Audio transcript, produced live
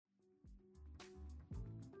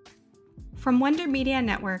From Wonder Media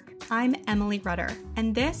Network, I'm Emily Rutter,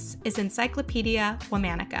 and this is Encyclopedia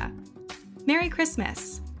Womanica. Merry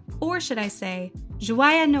Christmas, or should I say,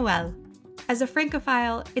 Joyeux Noël. As a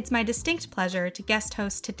Francophile, it's my distinct pleasure to guest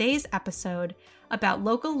host today's episode about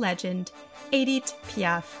local legend Edith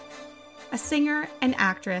Piaf. A singer and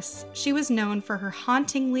actress, she was known for her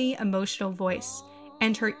hauntingly emotional voice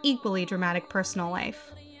and her equally dramatic personal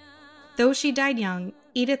life. Though she died young,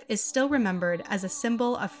 Edith is still remembered as a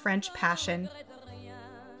symbol of French passion.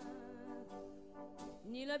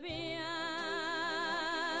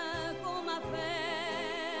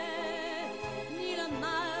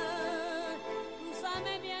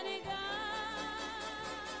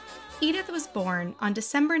 Edith was born on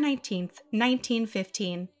December 19,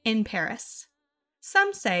 1915, in Paris.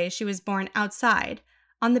 Some say she was born outside,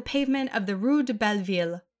 on the pavement of the Rue de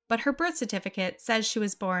Belleville, but her birth certificate says she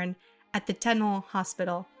was born at the Tenon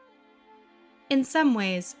Hospital. In some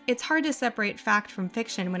ways, it's hard to separate fact from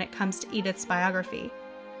fiction when it comes to Edith's biography.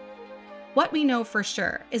 What we know for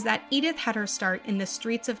sure is that Edith had her start in the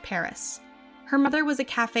streets of Paris. Her mother was a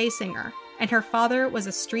cafe singer, and her father was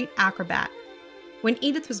a street acrobat. When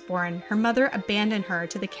Edith was born, her mother abandoned her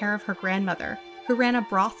to the care of her grandmother, who ran a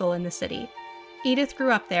brothel in the city. Edith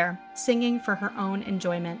grew up there, singing for her own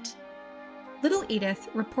enjoyment. Little Edith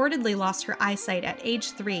reportedly lost her eyesight at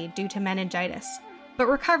age 3 due to meningitis, but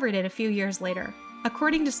recovered it a few years later.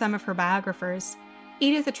 According to some of her biographers,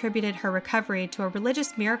 Edith attributed her recovery to a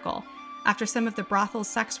religious miracle after some of the brothel's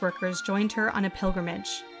sex workers joined her on a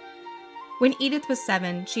pilgrimage. When Edith was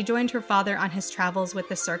 7, she joined her father on his travels with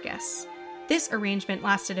the circus. This arrangement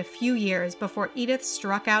lasted a few years before Edith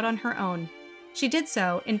struck out on her own. She did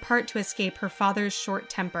so in part to escape her father's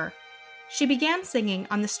short temper. She began singing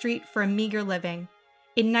on the street for a meager living.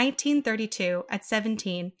 In 1932, at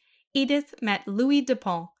 17, Edith met Louis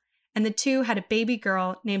Dupont, and the two had a baby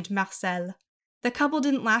girl named Marcel. The couple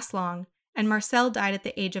didn't last long, and Marcel died at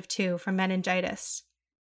the age of 2 from meningitis.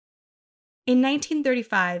 In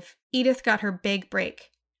 1935, Edith got her big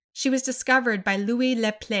break. She was discovered by Louis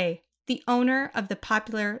Leplay, the owner of the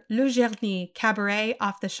popular Le Gerny cabaret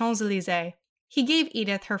off the Champs-Élysées. He gave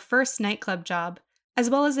Edith her first nightclub job, as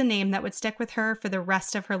well as a name that would stick with her for the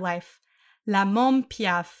rest of her life, La Môme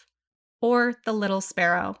Piaf, or the Little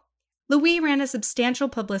Sparrow. Louis ran a substantial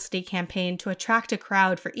publicity campaign to attract a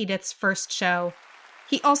crowd for Edith's first show.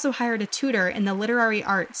 He also hired a tutor in the literary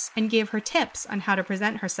arts and gave her tips on how to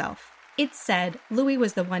present herself. It's said Louis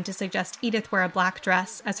was the one to suggest Edith wear a black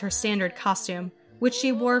dress as her standard costume, which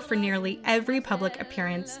she wore for nearly every public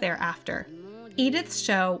appearance thereafter. Edith's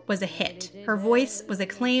show was a hit. Her voice was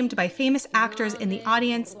acclaimed by famous actors in the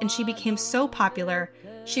audience, and she became so popular,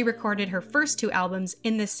 she recorded her first 2 albums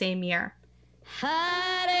in this same year.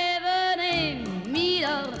 Allez, venez,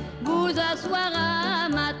 milord, vous asseoir à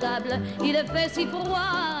ma table. Il fait si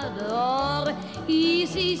froid dehors.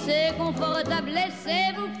 Ici c'est confortable.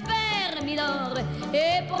 Laissez-vous faire, milord,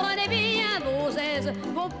 et prenez bien vos aises,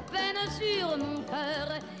 vos peines sur mon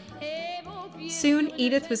cœur. Soon,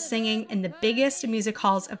 Edith was singing in the biggest music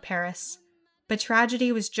halls of Paris. But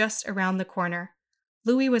tragedy was just around the corner.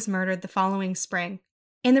 Louis was murdered the following spring.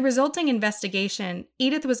 In the resulting investigation,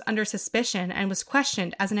 Edith was under suspicion and was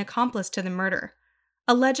questioned as an accomplice to the murder.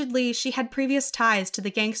 Allegedly, she had previous ties to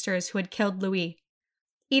the gangsters who had killed Louis.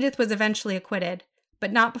 Edith was eventually acquitted,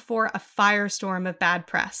 but not before a firestorm of bad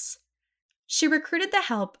press. She recruited the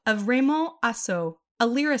help of Raymond Assou, a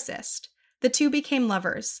lyricist. The two became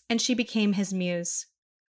lovers, and she became his muse.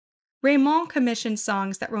 Raymond commissioned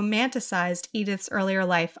songs that romanticized Edith's earlier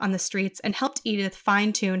life on the streets and helped Edith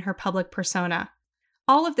fine-tune her public persona.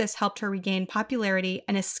 All of this helped her regain popularity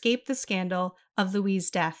and escape the scandal of Louis'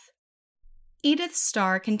 death. Edith's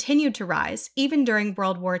star continued to rise even during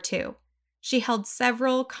World War II. She held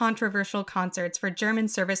several controversial concerts for German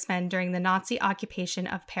servicemen during the Nazi occupation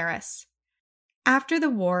of Paris. After the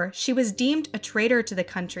war, she was deemed a traitor to the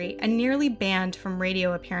country and nearly banned from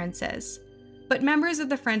radio appearances. But members of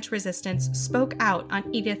the French resistance spoke out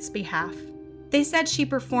on Edith's behalf. They said she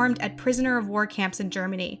performed at prisoner of war camps in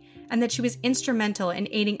Germany and that she was instrumental in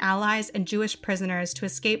aiding allies and Jewish prisoners to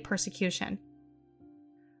escape persecution.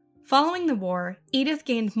 Following the war, Edith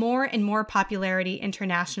gained more and more popularity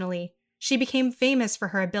internationally. She became famous for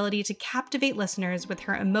her ability to captivate listeners with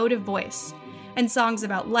her emotive voice and songs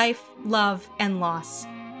about life, love, and loss.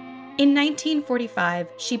 In 1945,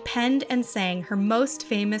 she penned and sang her most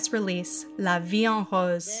famous release, La Vie en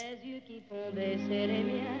Rose.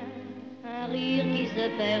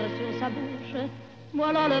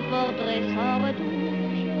 Voilà le portrait sans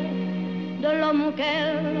retouche de l'homme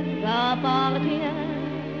auquel j'appartiens.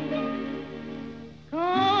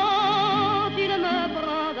 Quand il me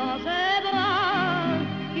prend dans ses bras,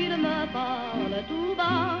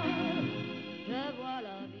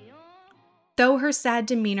 Though her sad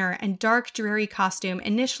demeanor and dark, dreary costume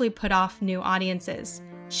initially put off new audiences,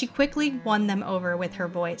 she quickly won them over with her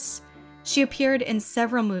voice. She appeared in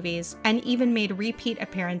several movies and even made repeat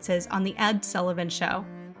appearances on The Ed Sullivan Show.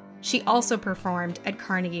 She also performed at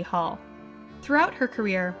Carnegie Hall. Throughout her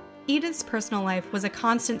career, Edith's personal life was a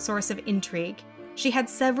constant source of intrigue. She had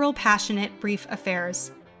several passionate, brief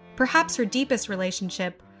affairs. Perhaps her deepest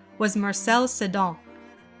relationship was Marcel Cerdan,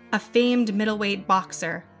 a famed middleweight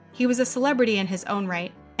boxer. He was a celebrity in his own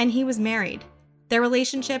right, and he was married. Their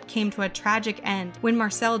relationship came to a tragic end when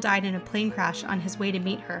Marcel died in a plane crash on his way to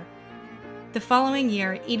meet her. The following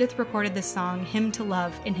year, Edith recorded the song Hymn to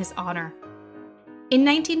Love in his honor. In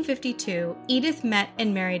 1952, Edith met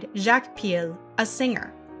and married Jacques Piel, a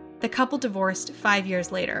singer. The couple divorced 5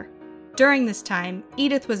 years later. During this time,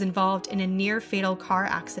 Edith was involved in a near-fatal car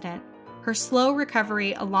accident. Her slow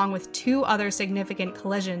recovery, along with 2 other significant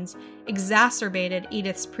collisions, exacerbated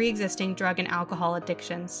Edith's pre-existing drug and alcohol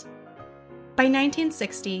addictions. By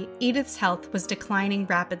 1960, Edith's health was declining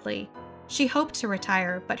rapidly. She hoped to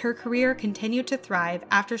retire, but her career continued to thrive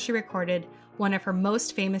after she recorded one of her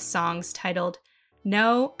most famous songs titled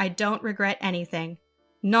No, I Don't Regret Anything.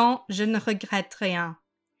 Non, je ne regrette rien.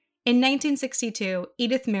 In 1962,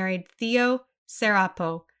 Edith married Theo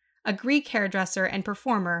Serapo, a Greek hairdresser and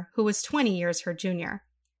performer who was 20 years her junior.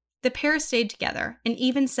 The pair stayed together and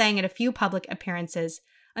even sang at a few public appearances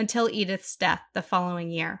until Edith's death the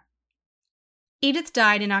following year. Edith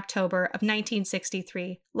died in October of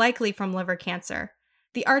 1963, likely from liver cancer.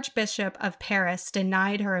 The Archbishop of Paris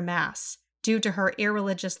denied her a mass due to her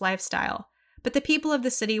irreligious lifestyle, but the people of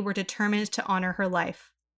the city were determined to honor her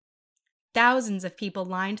life. Thousands of people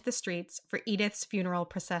lined the streets for Edith's funeral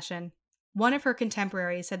procession. One of her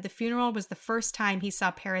contemporaries said the funeral was the first time he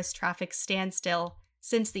saw Paris traffic stand still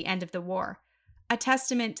since the end of the war, a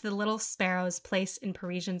testament to the little sparrow's place in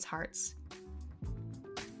Parisians' hearts.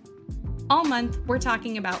 All month, we're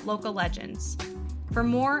talking about local legends. For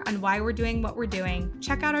more on why we're doing what we're doing,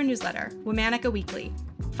 check out our newsletter, Womanica Weekly.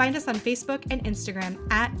 Find us on Facebook and Instagram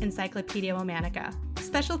at Encyclopedia Womanica.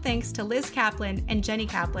 Special thanks to Liz Kaplan and Jenny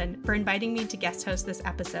Kaplan for inviting me to guest host this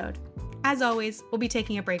episode. As always, we'll be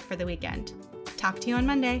taking a break for the weekend. Talk to you on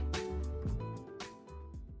Monday.